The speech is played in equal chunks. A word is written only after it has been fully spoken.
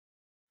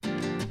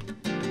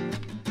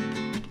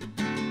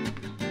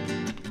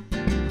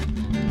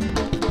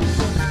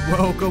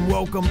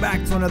Welcome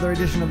back to another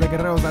edition of the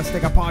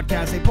GuerrerosAzteca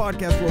podcast, a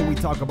podcast where we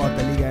talk about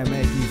the Liga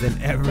MX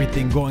and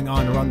everything going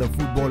on around the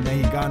football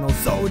mexicano.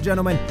 So,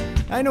 gentlemen,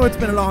 I know it's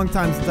been a long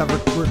time since I've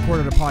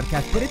recorded a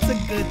podcast, but it's a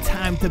good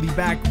time to be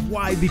back.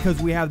 Why?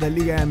 Because we have the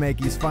Liga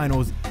MX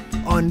finals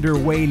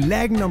underway.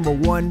 Leg number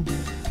 1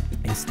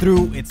 is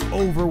through. It's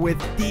over with.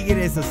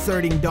 Tigres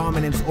asserting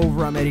dominance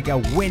over America,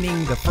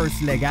 winning the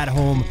first leg at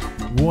home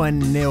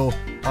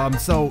 1-0.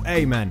 So,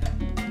 hey, man.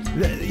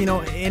 You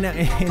know, in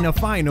a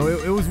final,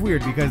 it was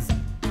weird because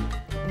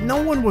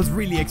no one was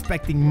really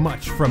expecting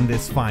much from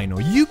this final.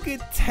 You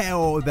could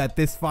tell that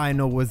this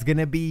final was going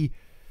to be,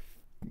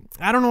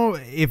 I don't know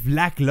if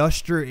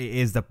lackluster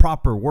is the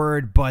proper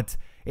word, but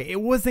it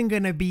wasn't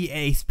going to be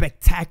a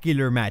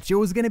spectacular match. It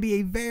was going to be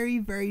a very,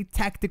 very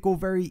tactical,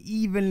 very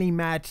evenly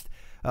matched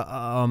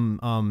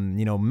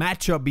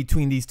matchup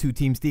between these two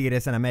teams,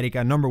 Tigres and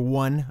America. Number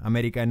 1,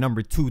 America, and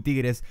number 2,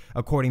 Tigres,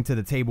 according to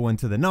the table and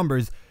to the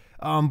numbers.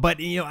 But,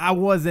 you know, I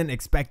wasn't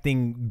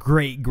expecting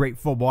great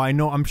football.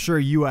 I'm sure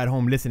you at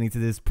home listening to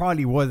this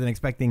probably wasn't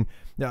expecting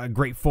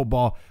great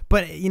football.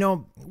 But, you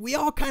know, we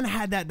all kind of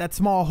had that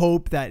small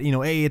hope that, you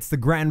know, hey, it's the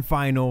grand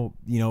final.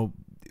 You know,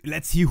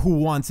 let's see who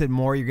wants it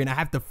more. You're going to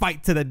have to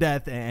fight to the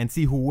death and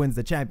see who wins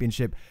the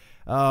championship.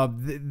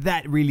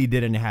 That really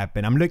didn't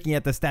happen. I'm looking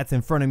at the stats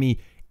in front of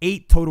me.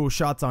 8 total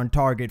shots on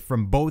target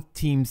from both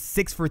teams,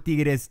 6 for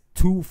Tigres,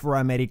 2 for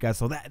America.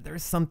 So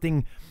there's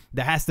something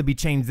that has to be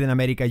changed in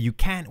America. You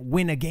can't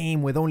win a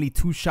game with only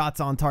 2 shots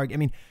on target. I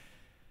mean,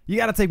 you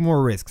got to take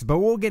more risks, but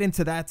we'll get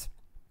into that.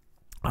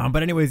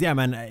 But anyways, yeah,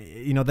 man,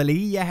 you know, the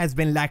Liga has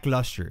been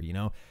lackluster, you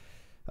know.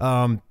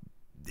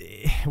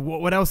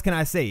 What else can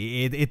I say?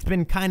 It's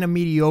been kind of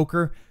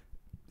mediocre.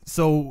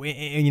 So,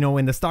 you know,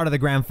 in the start of the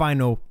grand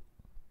final,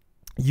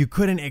 you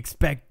couldn't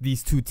expect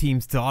these two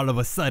teams to all of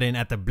a sudden,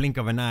 at the blink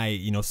of an eye,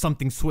 you know,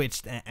 something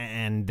switched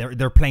and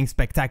they're playing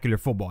spectacular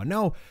football.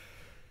 No,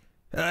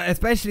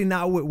 especially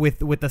now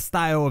with the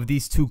style of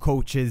these two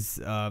coaches,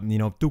 you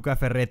know, Tuca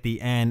Ferretti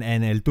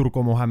and El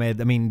Turco Mohamed.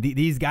 I mean,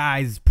 these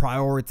guys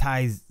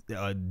prioritize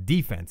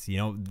defense. You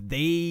know,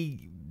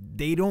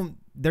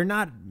 they're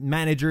not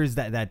managers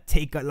that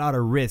take a lot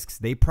of risks.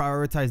 They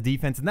prioritize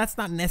defense, and that's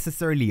not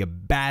necessarily a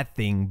bad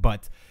thing.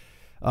 But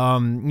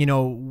you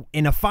know,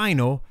 in a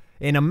final,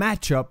 in a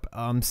matchup,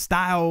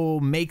 style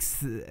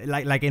makes,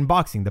 like in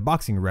boxing, the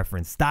boxing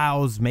reference,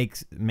 styles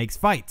makes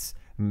fights.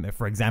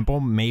 For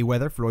example,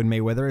 Floyd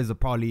Mayweather is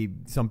probably,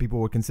 some people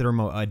would consider him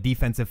a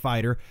defensive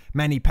fighter.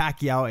 Manny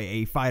Pacquiao,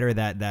 a fighter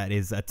that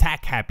is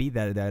attack happy,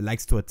 that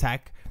likes to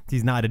attack.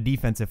 He's not a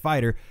defensive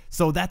fighter.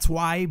 So that's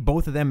why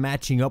both of them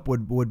matching up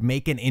would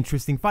make an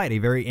interesting fight, a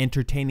very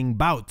entertaining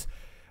bout.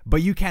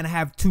 But you can't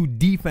have 2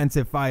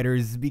 defensive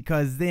fighters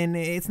because then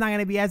it's not going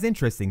to be as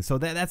interesting. So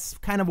that's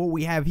kind of what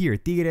we have here.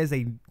 Tigres,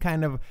 a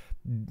kind of,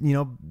 you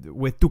know,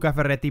 with Tuca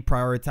Ferretti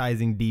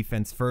prioritizing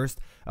defense first.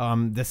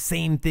 The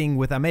same thing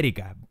with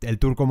America. El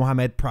Turco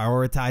Mohamed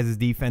prioritizes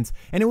defense.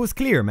 And it was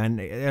clear, man.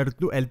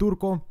 El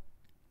Turco,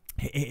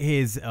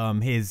 his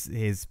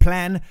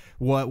plan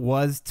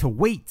was to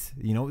wait.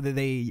 You know,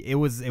 it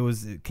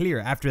was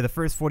clear after the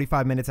first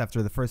 45 minutes,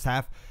 after the first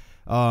half.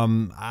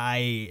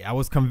 I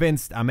was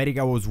convinced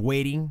America was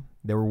waiting.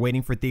 They were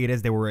waiting for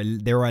Tigres. They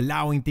were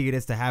allowing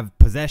Tigres to have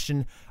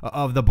possession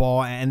of the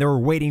ball, and they were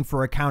waiting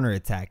for a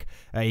counterattack.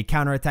 A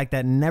counterattack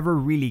that never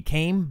really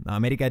came.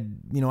 America,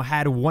 you know,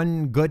 had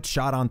one good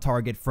shot on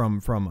target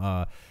from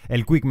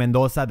El Quick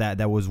Mendoza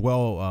that was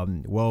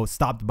well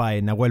stopped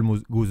by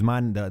Nahuel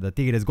Guzman, the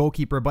Tigres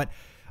goalkeeper. But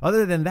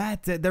other than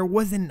that, there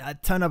wasn't a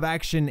ton of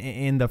action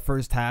in the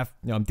first half.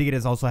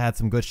 Tigres also had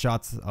some good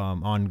shots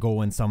on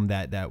goal and some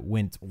that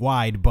went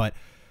wide. But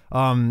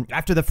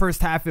after the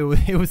first half, it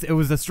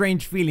was a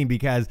strange feeling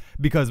because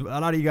a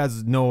lot of you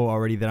guys know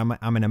already that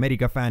I'm an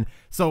America fan.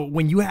 So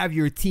when you have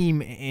your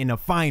team in a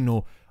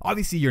final,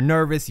 obviously you're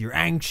nervous, you're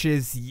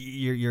anxious,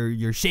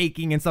 you're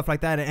shaking and stuff like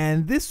that.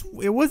 And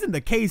it wasn't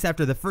the case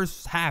after the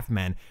first half,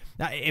 man.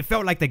 It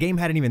felt like the game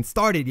hadn't even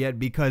started yet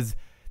because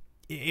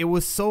it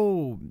was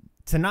so,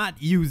 to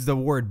not use the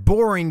word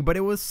boring, but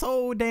it was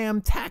so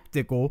damn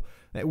tactical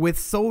with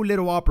so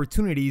little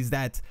opportunities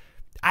that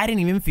I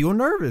didn't even feel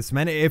nervous,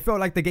 man. It felt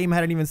like the game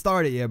hadn't even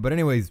started yet. But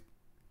anyways,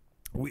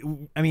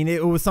 I mean,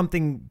 it was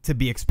something to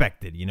be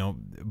expected. You know,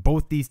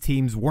 both these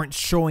teams weren't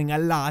showing a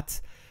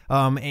lot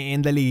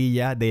in the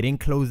Liga. They didn't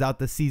close out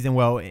the season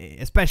well,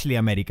 especially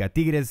America.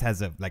 Tigres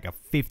has a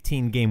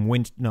 15-game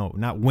win, no,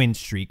 not win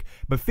streak,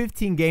 but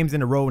 15 games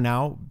in a row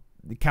now,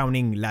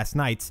 counting last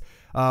night's,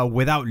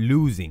 without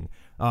losing.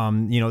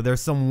 You know,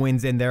 there's some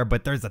wins in there,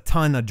 but there's a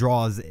ton of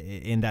draws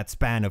in that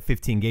span of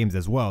 15 games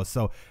as well.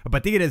 So,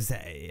 but Tigres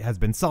has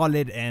been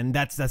solid, and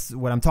that's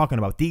what I'm talking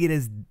about.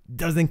 Tigres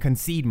doesn't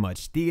concede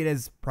much.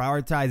 Tigres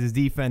prioritizes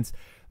defense,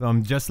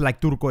 just like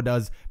Turco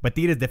does, but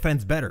Tigres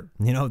defends better.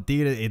 You know,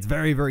 Tigres, it's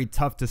very, very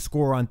tough to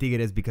score on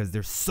Tigres because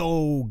they're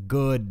so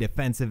good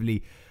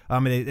defensively.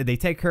 They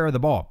take care of the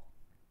ball.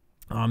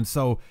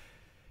 So,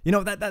 you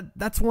know,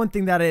 that's one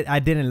thing that I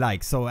didn't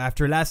like. So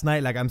after last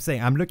night, like I'm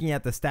saying, I'm looking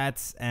at the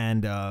stats,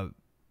 and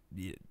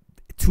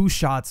 2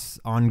 shots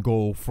on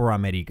goal for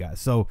America.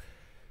 So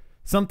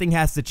something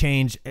has to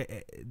change.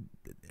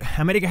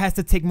 America has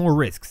to take more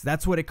risks.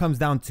 That's what it comes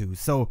down to.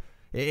 So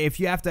if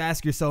you have to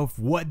ask yourself,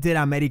 what did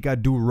America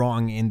do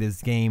wrong in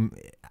this game?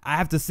 I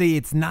have to say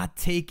it's not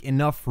take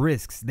enough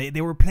risks.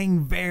 They were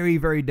playing very,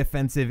 very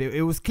defensive.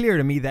 It was clear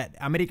to me that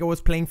America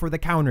was playing for the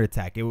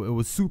counterattack. It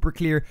was super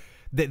clear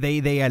that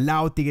they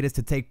allowed Tigres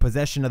to take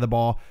possession of the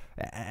ball,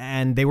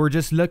 and they were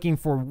just looking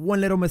for one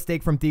little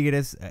mistake from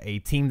Tigres, a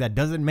team that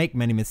doesn't make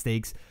many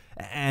mistakes,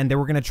 and they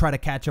were going to try to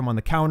catch them on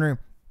the counter.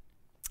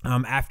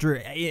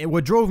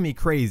 What drove me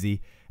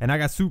crazy, and I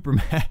got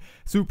super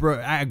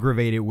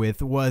aggravated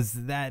with, was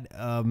that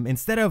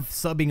instead of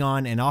subbing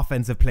on an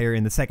offensive player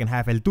in the second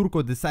half, El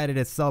Turco decided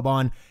to sub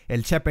on El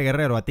Chepe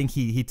Guerrero. I think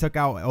he took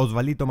out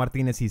Osvaldo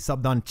Martinez. He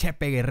subbed on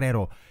Chepe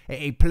Guerrero,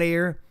 a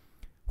player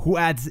who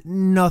adds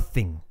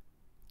nothing,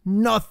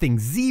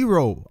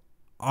 zero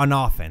on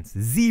offense,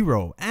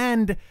 zero.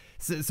 And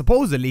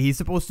supposedly he's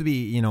supposed to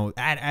be,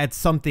 add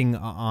something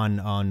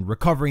on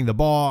recovering the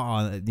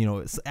ball,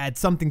 add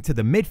something to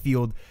the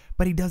midfield,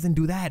 but he doesn't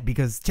do that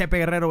because Chepe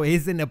Guerrero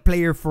isn't a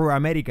player for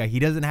America. He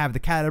doesn't have the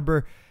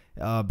caliber.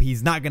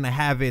 He's not gonna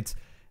have it.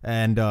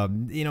 And I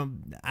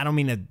don't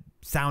mean to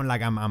sound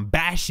like I'm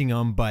bashing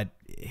him, but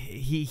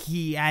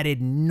he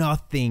added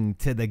nothing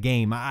to the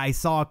game. I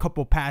saw a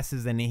couple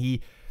passes and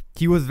he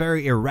was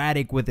very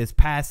erratic with his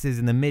passes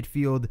in the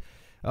midfield.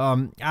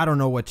 I don't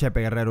know what Chepe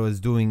Guerrero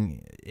is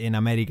doing in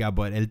America,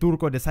 but El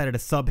Turco decided to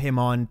sub him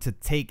on to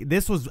take.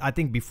 This was, I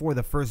think, before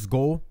the first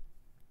goal.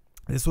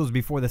 This was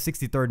before the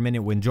 63rd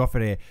minute when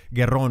Joffre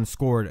Guerrón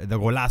scored the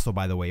golazo,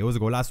 by the way. It was a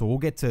golazo. We'll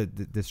get to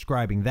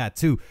describing that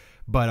too.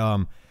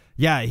 But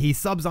yeah, he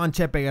subs on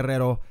Chepe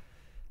Guerrero.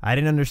 I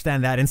didn't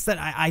understand that. Instead,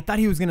 I thought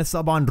he was going to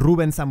sub on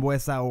Ruben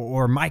Sambueza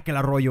or Michael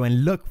Arroyo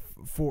and look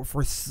for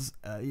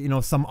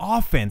some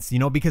offense,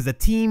 because the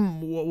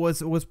team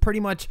was pretty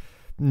much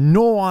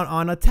no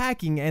on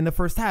attacking in the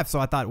first half. So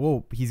I thought,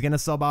 whoa, he's going to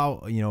sub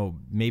out,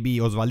 maybe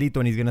Osvaldito,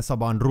 and he's going to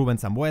sub on Ruben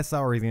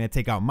Sambueza, or he's going to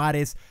take out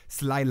Mares,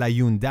 slide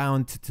Layun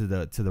down to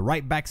the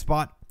right back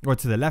spot, or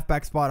to the left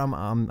back spot.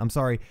 I'm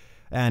sorry.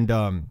 And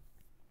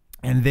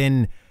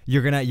then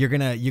you're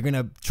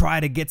gonna try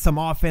to get some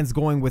offense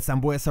going with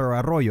Sambueza or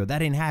Arroyo. That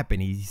didn't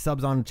happen. He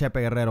subs on Chepe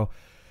Guerrero.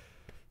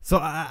 So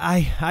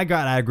I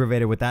got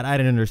aggravated with that. I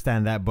didn't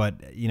understand that, but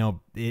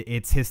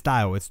it's his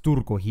style. It's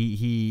Turco.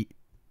 He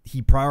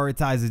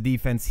prioritizes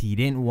defense. He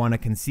didn't want to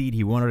concede.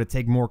 He wanted to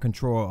take more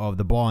control of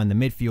the ball in the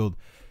midfield,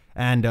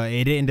 and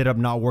it ended up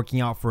not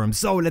working out for him.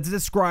 So let's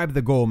describe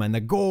the goal, man.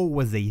 The goal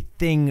was a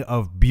thing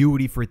of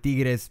beauty for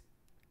Tigres.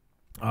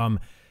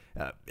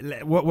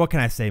 What can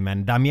I say,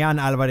 man? Damian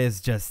Alvarez,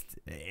 just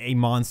a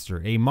monster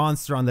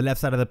on the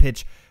left side of the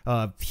pitch.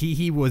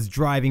 He was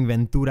driving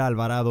Ventura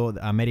Alvarado,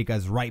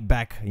 America's right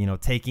back,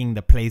 taking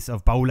the place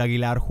of Paul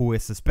Aguilar, who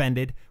is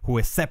suspended, who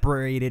is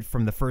separated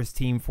from the first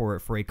team for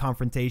a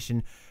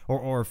confrontation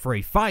or for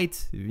a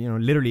fight,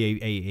 literally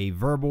a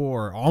verbal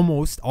or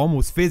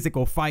almost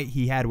physical fight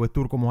he had with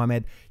Turco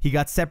Mohamed. He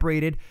got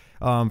separated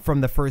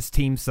from the first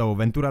team. So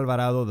Ventura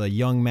Alvarado, the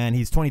young man,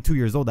 he's 22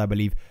 years old, I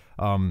believe.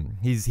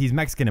 He's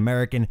Mexican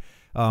American.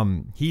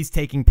 He's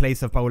taking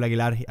place of Paul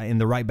Aguilar in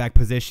the right back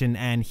position,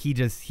 and he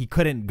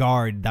couldn't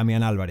guard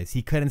Damian Alvarez.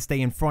 He couldn't stay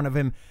in front of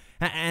him,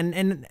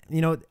 and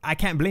I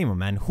can't blame him,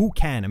 man. Who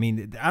can? I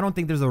mean, I don't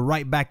think there's a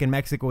right back in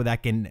Mexico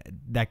that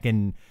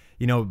can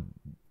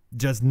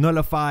just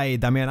nullify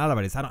Damian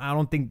Alvarez. I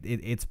don't think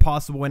it's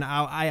possible. And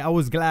I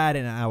was glad,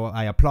 and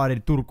I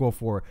applauded Turco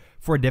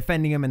for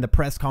defending him in the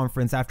press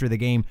conference after the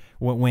game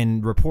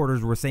when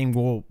reporters were saying,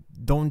 well,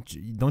 don't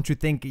you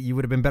think you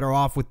would have been better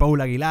off with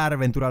Paul Aguilar?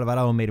 Ventura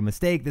Alvarado made a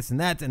mistake, this and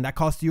that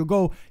cost you a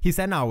goal. He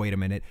said, no, wait a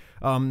minute.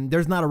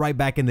 There's not a right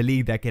back in the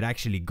league that could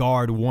actually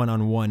guard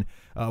one-on-one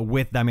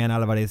with Damian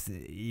Alvarez.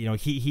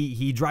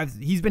 He drives.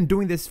 He's been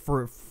doing this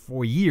for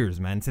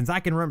years, man. Since I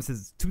can remember,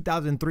 since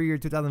 2003 or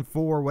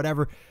 2004 or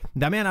whatever.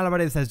 Damian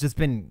Alvarez has just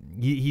been.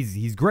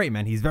 He's great,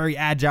 man. He's very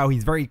agile.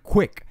 He's very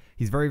quick.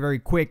 He's very, very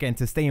quick, and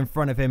to stay in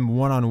front of him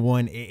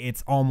one-on-one,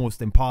 it's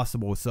almost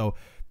impossible. So,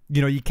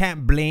 you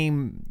can't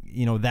blame,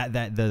 that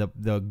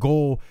the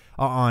goal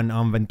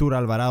on Ventura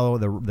Alvarado,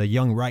 the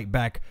young right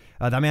back.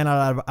 Damian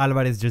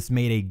Alvarez just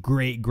made a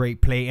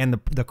great play, and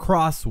the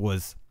cross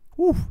was,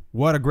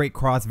 what a great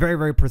cross, very,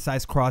 very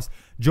precise cross.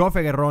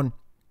 Joffre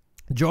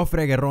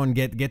Guerrón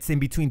gets in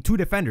between two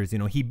defenders.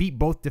 He beat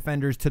both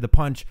defenders to the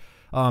punch.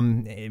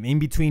 In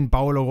between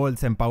Paolo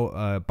Goltz and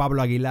Pablo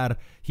Aguilar,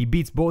 he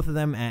beats both of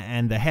them,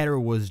 and the header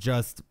was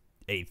just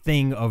a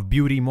thing of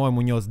beauty. Moy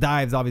Munoz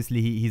dives.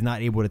 Obviously, he's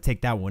not able to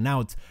take that one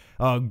out.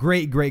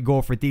 Great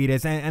goal for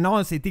Tigres, and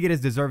honestly,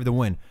 Tigres deserve the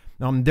win.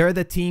 They're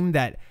the team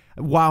that,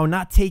 while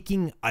not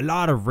taking a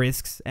lot of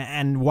risks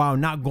and while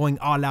not going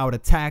all-out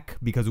attack,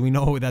 because we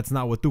know that's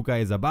not what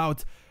Tuca is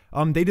about,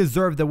 they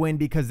deserve the win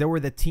because they were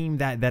the team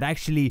that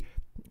actually,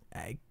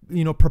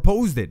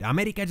 proposed it.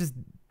 America just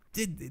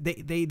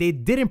they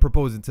didn't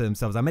propose it to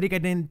themselves. America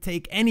didn't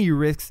take any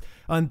risks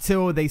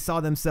until they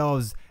saw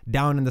themselves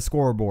down in the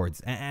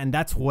scoreboards, and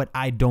that's what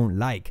I don't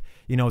like.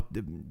 You know,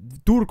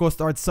 Turco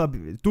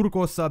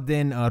subbed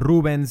in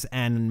Rubens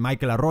and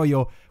Michael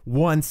Arroyo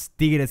once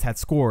Tigres had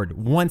scored,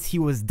 once he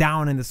was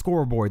down in the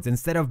scoreboards,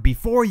 instead of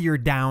before you're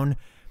down,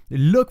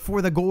 look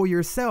for the goal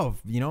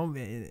yourself. You know,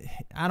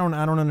 I don't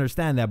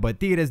understand that, but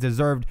Tigres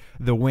deserved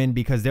the win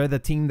because they're the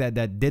team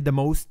that did the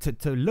most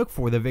to look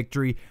for the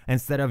victory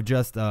instead of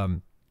just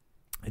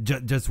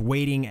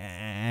waiting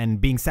and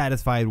being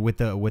satisfied with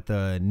the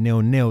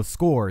 0-0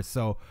 score.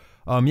 So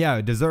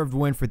yeah, deserved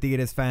win for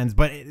Tigres fans,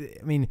 but I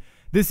mean,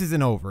 this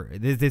isn't over.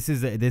 This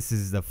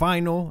is the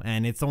final,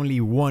 and it's only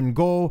one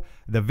goal.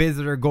 The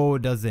visitor goal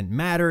doesn't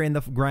matter in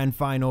the grand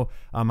final.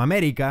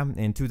 America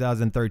in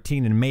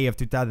 2013, in May of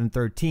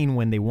 2013,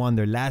 when they won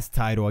their last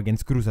title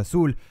against Cruz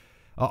Azul,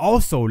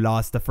 also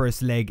lost the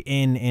first leg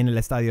in El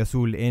Estadio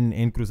Azul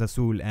in Cruz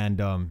Azul,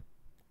 and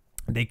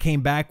they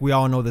came back. We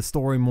all know the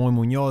story. Moy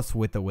Muñoz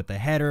with the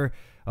header.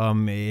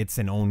 It's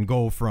an own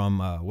goal from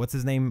what's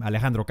his name,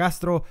 Alejandro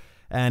Castro.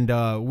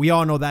 And we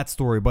all know that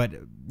story, but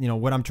you know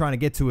what I'm trying to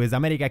get to is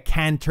America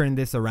can turn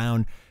this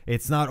around.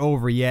 It's not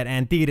over yet,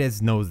 and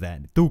Tigres knows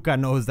that. Tuca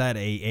knows that.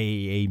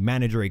 A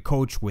manager, a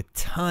coach with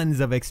tons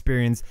of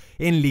experience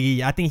in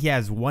Liga. I think he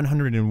has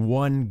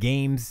 101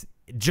 games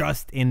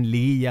just in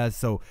Liga,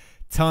 so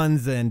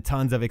tons and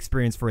tons of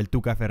experience for El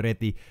Tuca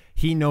Ferretti.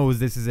 He knows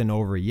this isn't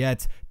over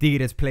yet.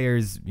 Tigres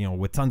players, you know,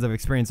 with tons of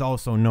experience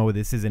also know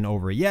this isn't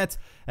over yet.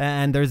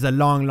 And there's a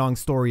long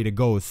story to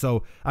go.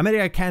 So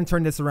America can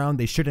turn this around.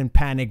 They shouldn't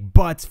panic.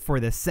 But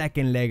for the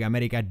second leg,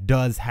 America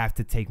does have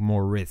to take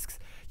more risks.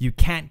 You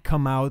can't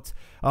come out,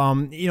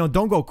 you know,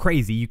 don't go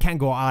crazy. You can't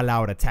go all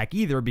out attack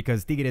either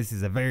because Tigres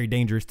is a very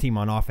dangerous team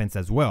on offense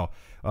as well.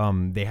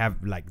 They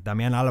have like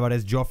Damian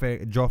Alvarez,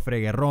 Joffre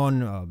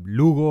Guerrón,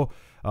 Lugo,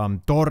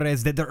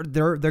 Torres.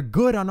 They're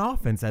good on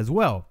offense as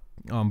well.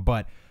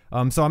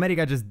 So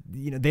America just,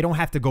 you know, they don't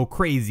have to go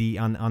crazy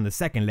on the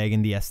second leg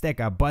in the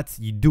Azteca, but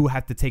you do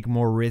have to take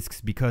more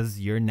risks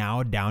because you're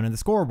now down in the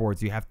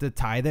scoreboards. You have to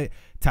tie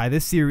the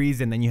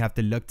series, and then you have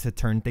to look to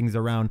turn things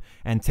around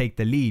and take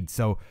the lead.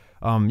 So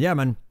yeah,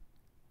 man,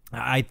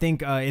 I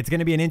think it's going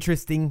to be an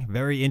interesting,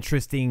 very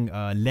interesting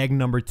leg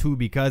number 2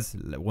 because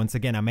once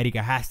again,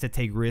 America has to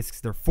take risks.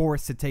 They're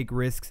forced to take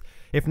risks.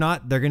 If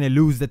not, they're going to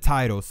lose the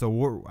title.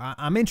 So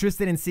I'm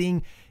interested in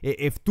seeing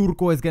if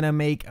Turco is going to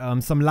make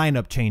some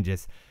lineup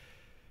changes.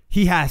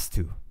 He has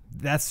to.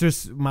 That's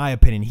just my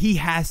opinion. He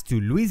has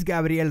to. Luis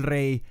Gabriel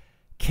Rey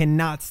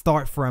cannot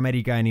start for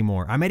America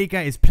anymore.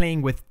 America is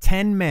playing with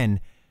 10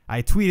 men.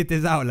 I tweeted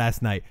this out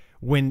last night.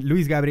 When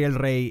Luis Gabriel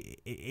Rey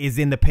is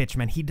in the pitch,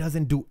 man, he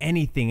doesn't do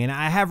anything. And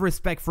I have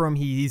respect for him.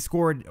 He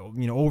scored,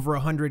 you know, over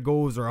 100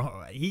 goals,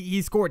 or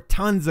he scored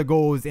tons of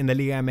goals in the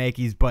Liga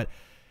MX, but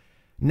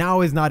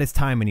now is not his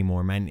time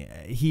anymore, man.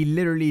 He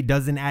literally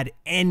doesn't add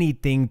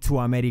anything to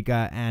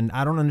America, and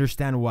I don't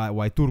understand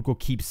why Turco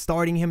keeps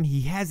starting him.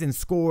 He hasn't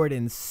scored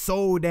in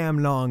so damn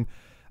long,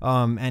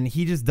 and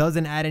he just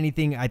doesn't add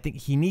anything. I think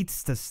he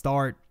needs to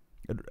start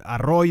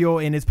Arroyo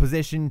in his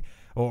position,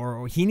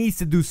 or he needs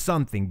to do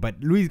something, but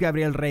Luis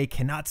Gabriel Rey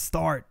cannot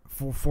start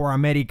for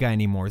America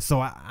anymore. So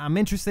I'm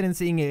interested in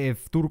seeing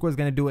if Turco is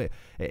going to do it,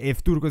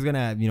 if Turco is going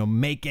to, you know,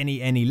 make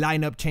any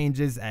lineup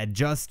changes,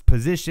 adjust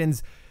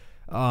positions,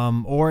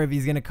 or if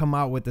he's going to come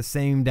out with the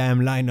same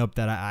damn lineup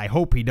that I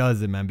hope he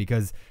does it, man,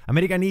 because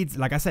America needs,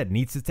 like I said,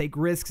 needs to take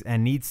risks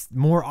and needs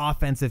more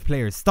offensive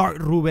players. Start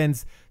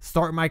Rubens,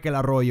 start Michael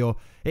Arroyo.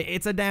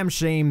 It's a damn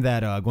shame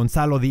that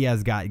Gonzalo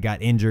Diaz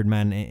got injured,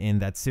 man, in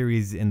that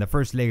series in the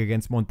first leg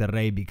against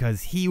Monterrey,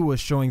 because he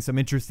was showing some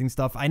interesting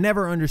stuff. I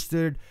never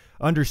understood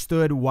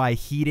why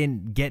he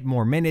didn't get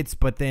more minutes,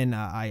 but then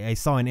I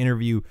saw an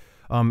interview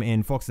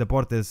in Fox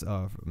Deportes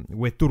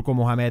with Turco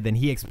Mohamed, and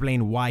he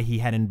explained why he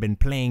hadn't been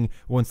playing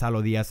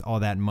Gonzalo Diaz all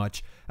that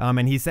much.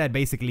 And he said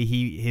basically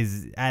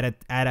his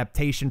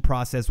adaptation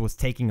process was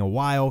taking a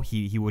while.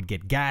 He would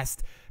get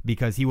gassed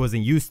because he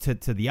wasn't used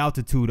to the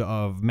altitude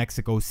of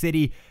Mexico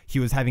City. He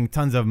was having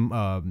tons of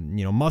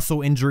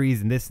muscle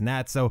injuries and this and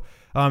that. So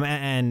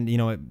and you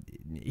know,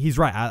 he's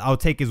right. I'll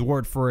take his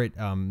word for it.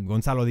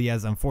 Gonzalo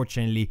Diaz,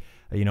 unfortunately,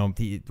 you know,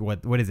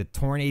 what is it,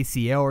 torn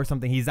ACL or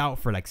something? He's out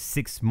for like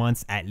 6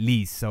 months at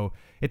least. So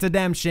it's a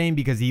damn shame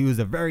because he was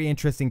a very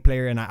interesting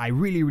player, and I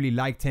really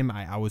liked him.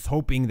 I was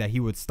hoping that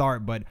he would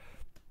start, but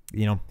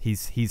you know,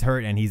 he's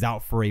hurt and he's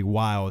out for a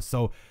while.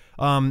 So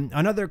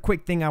another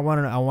quick thing I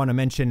want to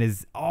mention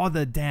is all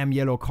the damn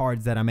yellow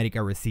cards that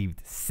America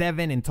received.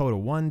 7 in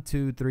total. 1,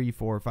 2, 3,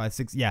 4, 5,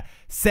 6. Yeah,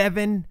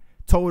 7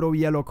 total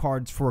yellow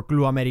cards for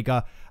Club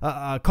America.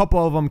 A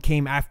couple of them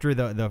came after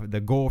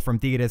the goal from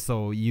Tigres,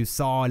 so you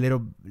saw a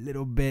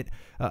little bit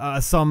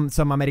some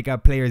America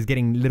players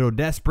getting a little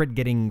desperate,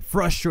 getting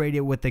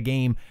frustrated with the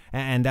game,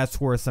 and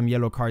that's where some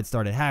yellow cards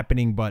started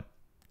happening. But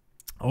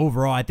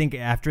overall, I think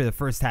after the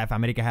first half,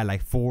 America had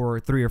like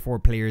 3 or 4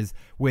 players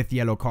with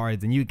yellow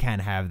cards, and you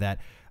can't have that.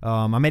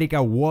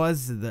 America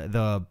was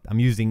the I'm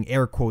using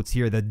air quotes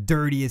here, the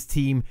dirtiest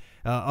team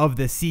of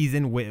the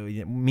season,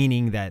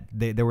 meaning that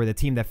they were the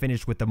team that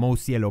finished with the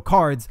most yellow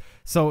cards.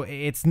 So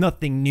it's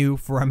nothing new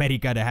for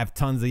America to have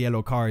tons of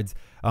yellow cards.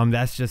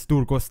 That's just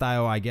Turco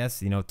style, I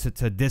guess. You know,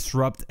 to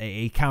disrupt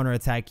a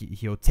counterattack,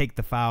 he'll take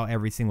the foul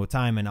every single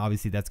time, and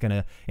obviously that's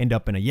gonna end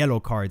up in a yellow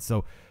card.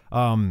 So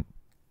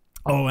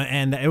oh,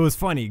 and it was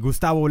funny.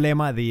 Gustavo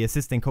Lema, the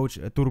assistant coach,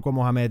 Turco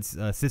Mohamed's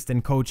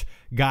assistant coach,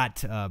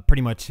 got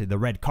pretty much the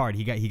red card.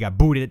 He got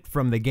booted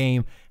from the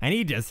game, and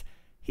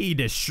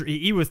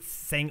he was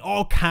saying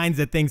all kinds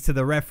of things to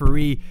the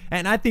referee.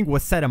 And I think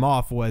what set him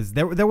off was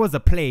there was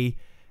a play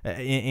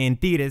in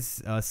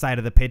Tigres' side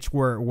of the pitch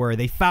where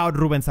they fouled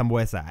Ruben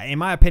Sambueza. In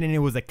my opinion, it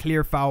was a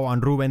clear foul on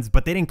Rubens,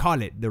 but they didn't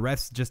call it. The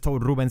refs just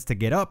told Rubens to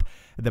get up.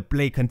 The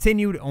play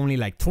continued. Only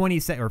like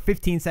 15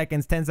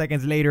 seconds, 10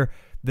 seconds later,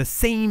 the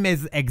same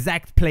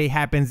exact play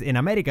happens in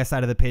America's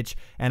side of the pitch,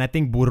 and I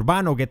think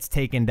Burbano gets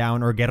taken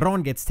down, or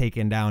Guerrón gets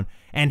taken down,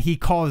 and he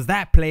calls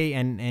that play,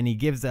 and he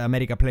gives the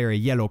America player a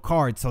yellow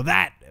card. So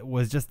that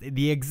was just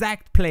the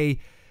exact play,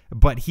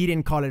 but he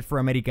didn't call it for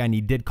America, and he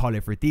did call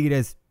it for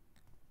Tigres.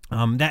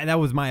 That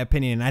was my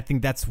opinion, and I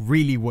think that's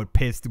really what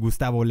pissed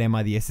Gustavo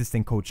Lema, the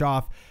assistant coach,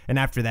 off. And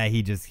after that,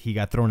 he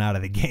got thrown out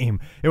of the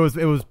game. It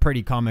was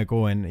pretty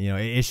comical, and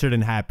it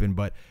shouldn't happen.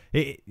 But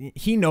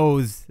he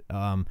knows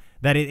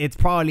that it's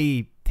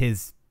probably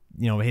his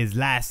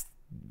last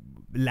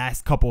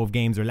couple of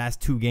games, or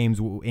last 2 games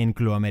in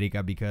Club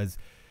America, because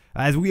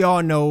as we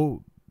all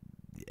know,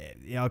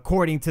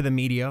 according to the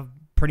media,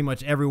 pretty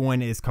much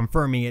everyone is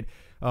confirming it.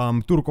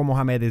 Turco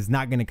Mohamed is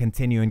not going to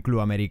continue in Club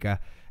America.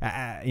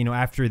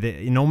 After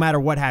no matter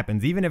what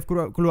happens, even if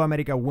Club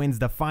America wins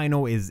the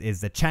final,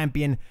 is the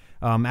champion.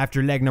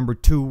 After leg number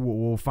 2,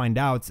 we'll find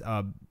out.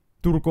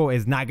 Turco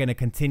is not going to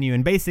continue,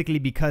 and basically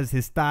because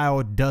his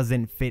style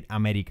doesn't fit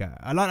America.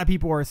 A lot of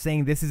people are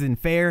saying this isn't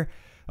fair,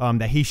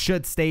 that he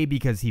should stay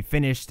because he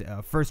finished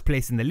first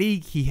place in the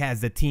league. He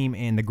has the team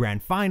in the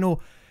grand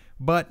final,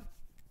 but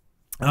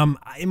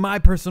in my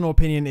personal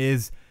opinion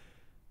is,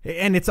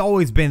 and it's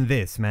always been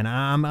this, man.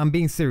 I'm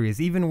being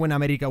serious. Even when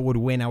America would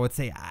win, I would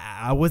say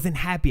I wasn't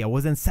happy. I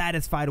wasn't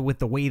satisfied with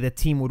the way the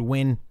team would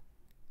win.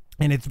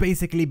 And it's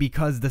basically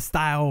because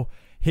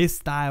his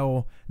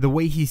style, the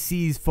way he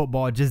sees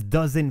football just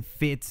doesn't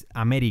fit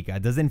America,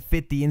 doesn't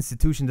fit the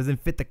institution,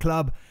 doesn't fit the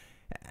club.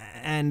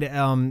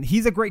 And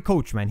he's a great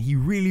coach, man. He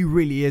really,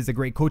 really is a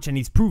great coach, and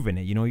he's proven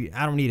it.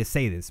 I don't need to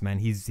say this, man.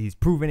 He's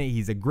proven it.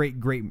 He's a great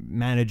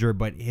manager,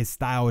 but his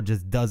style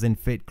just doesn't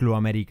fit Club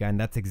America, and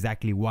that's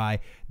exactly why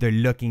they're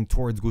looking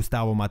towards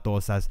Gustavo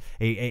Matosas,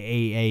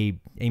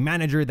 a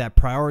manager that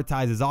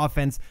prioritizes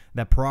offense,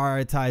 that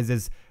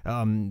prioritizes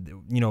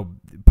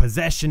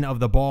possession of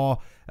the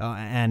ball,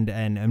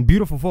 and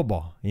beautiful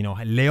football.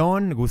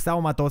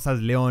 Gustavo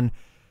Matosas, León.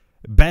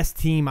 Best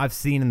team I've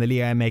seen in the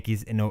Liga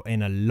MX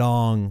in a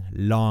long,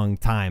 long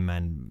time,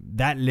 man.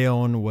 That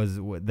León was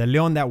the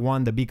León that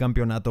won the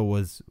bicampeonato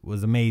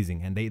was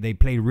amazing, and they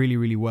played really,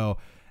 really well,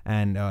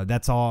 and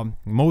that's all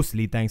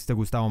mostly thanks to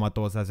Gustavo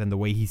Matosas and the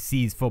way he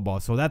sees football.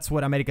 So that's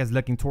what America is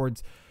looking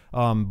towards.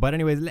 But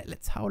anyways,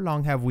 let's. How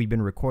long have we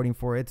been recording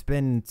for? It's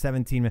been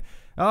 17 minutes.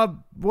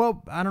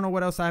 Well, I don't know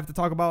what else I have to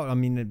talk about. I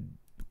mean,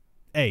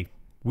 hey,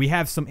 we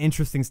have some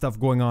interesting stuff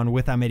going on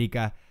with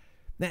America.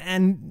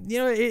 And,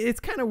 it's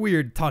kind of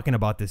weird talking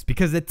about this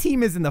because the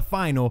team is in the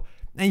final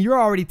and you're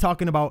already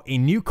talking about a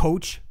new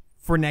coach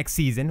for next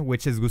season,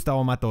 which is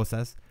Gustavo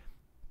Matosas,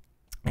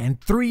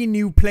 and 3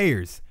 new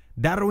players.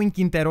 Darwin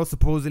Quintero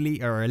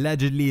supposedly or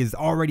allegedly is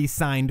already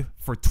signed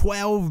for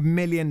 $12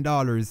 million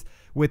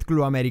with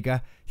Club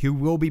America. He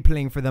will be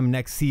playing for them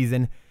next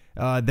season.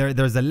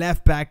 There's a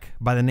left back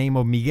by the name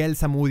of Miguel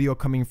Zamudio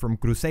coming from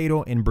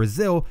Cruzeiro in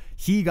Brazil.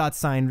 He got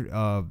signed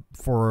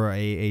for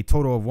a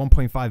total of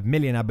 1.5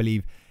 million, I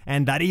believe.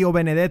 And Darío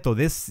Benedetto,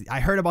 I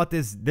heard about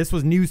this. This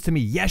was news to me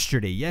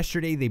yesterday.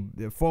 Yesterday,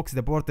 the Fox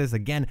Deportes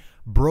again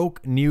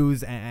broke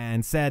news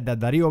and said that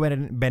Darío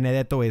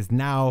Benedetto is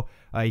now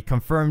a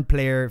confirmed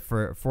player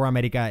for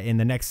America in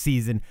the next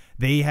season.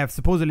 They have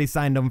supposedly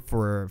signed him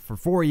for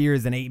 4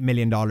 years and $8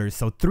 million.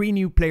 So 3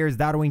 new players: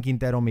 Darwin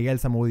Quintero, Miguel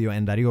Zamudio,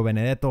 and Darío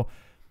Benedetto.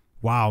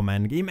 Wow,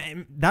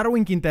 man.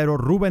 Darwin Quintero,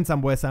 Ruben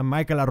Sambueza,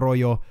 Michael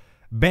Arroyo,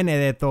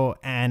 Benedetto,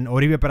 and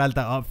Oribe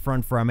Peralta up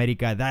front for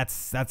America.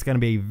 That's going to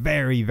be a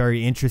very,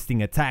 very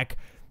interesting attack.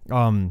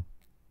 I'm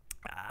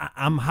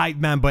hyped,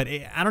 man, but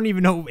I don't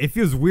even know. It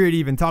feels weird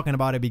even talking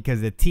about it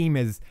because the team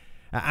is...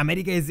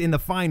 America is in the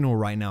final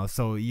right now,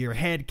 so your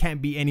head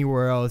can't be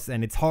anywhere else,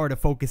 and it's hard to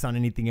focus on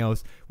anything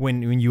else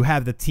when you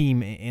have the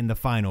team in the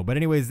final. But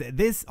anyways,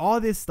 all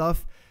this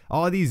stuff,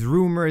 all these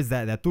rumors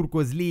that Turco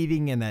is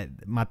leaving and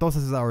that Matosas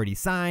is already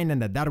signed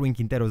and that Darwin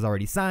Quintero is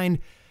already signed,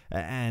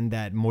 and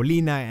that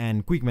Molina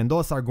and Quick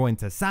Mendoza are going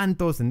to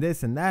Santos and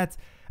this and that.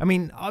 I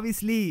mean,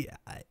 obviously,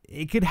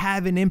 it could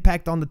have an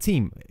impact on the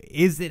team.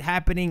 Is it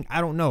happening? I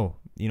don't know.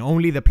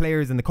 Only the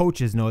players and the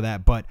coaches know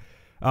that. But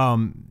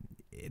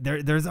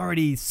there's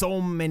already so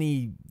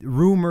many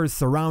rumors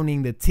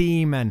surrounding the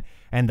team and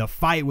the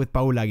fight with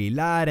Paul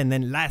Aguilar. And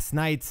then last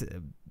night,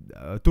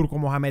 Turco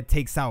Mohamed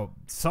takes out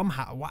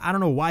somehow. I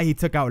don't know why he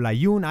took out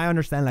Layun. I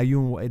understand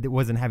Layun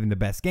wasn't having the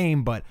best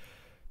game, but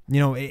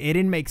it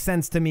didn't make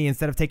sense to me.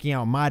 Instead of taking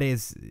out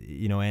Mares,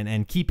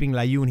 and keeping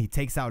Layun, he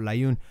takes out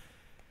Layun.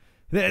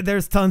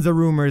 There's tons of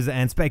rumors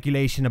and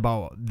speculation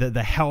about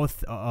the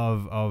health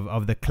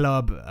of the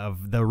club,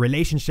 of the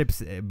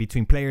relationships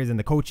between players and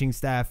the coaching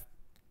staff.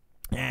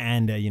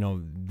 And,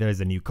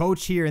 there's a new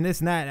coach here and this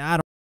and that. I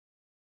don't